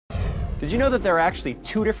Did you know that there are actually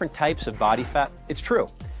two different types of body fat? It's true.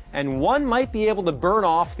 And one might be able to burn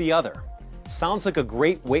off the other. Sounds like a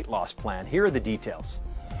great weight loss plan. Here are the details.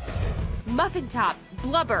 Muffin top,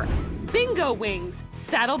 blubber, bingo wings,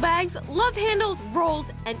 saddlebags, love handles, rolls,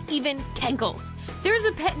 and even kenkles. There's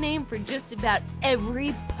a pet name for just about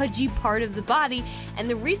every pudgy part of the body, and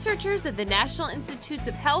the researchers at the National Institutes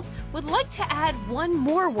of Health would like to add one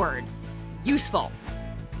more word: useful.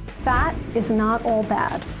 Fat is not all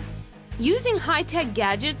bad. Using high-tech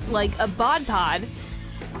gadgets like a Bod Pod,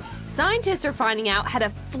 scientists are finding out how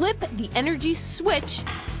to flip the energy switch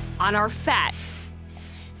on our fat.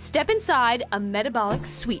 Step inside a metabolic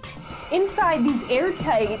suite. Inside these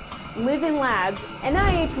airtight live-in labs,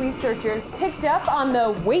 NIH researchers picked up on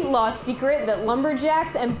the weight loss secret that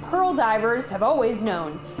lumberjacks and pearl divers have always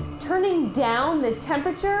known. Turning down the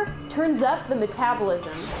temperature turns up the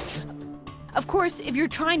metabolism. Of course, if you're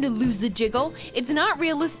trying to lose the jiggle, it's not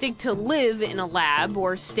realistic to live in a lab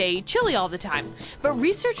or stay chilly all the time. But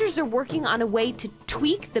researchers are working on a way to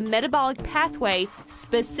tweak the metabolic pathway,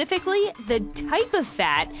 specifically the type of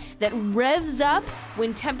fat that revs up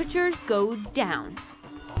when temperatures go down.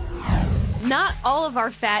 Not all of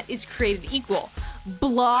our fat is created equal.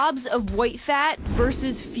 Blobs of white fat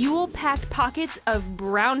versus fuel-packed pockets of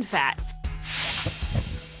brown fat.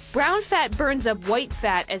 Brown fat burns up white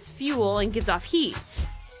fat as fuel and gives off heat.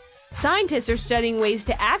 Scientists are studying ways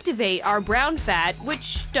to activate our brown fat,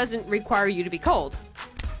 which doesn't require you to be cold.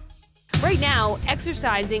 Right now,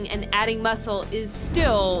 exercising and adding muscle is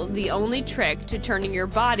still the only trick to turning your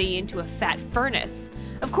body into a fat furnace.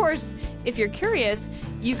 Of course, if you're curious,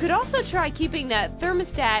 you could also try keeping that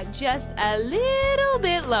thermostat just a little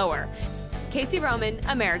bit lower. Casey Roman,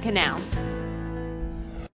 America Now.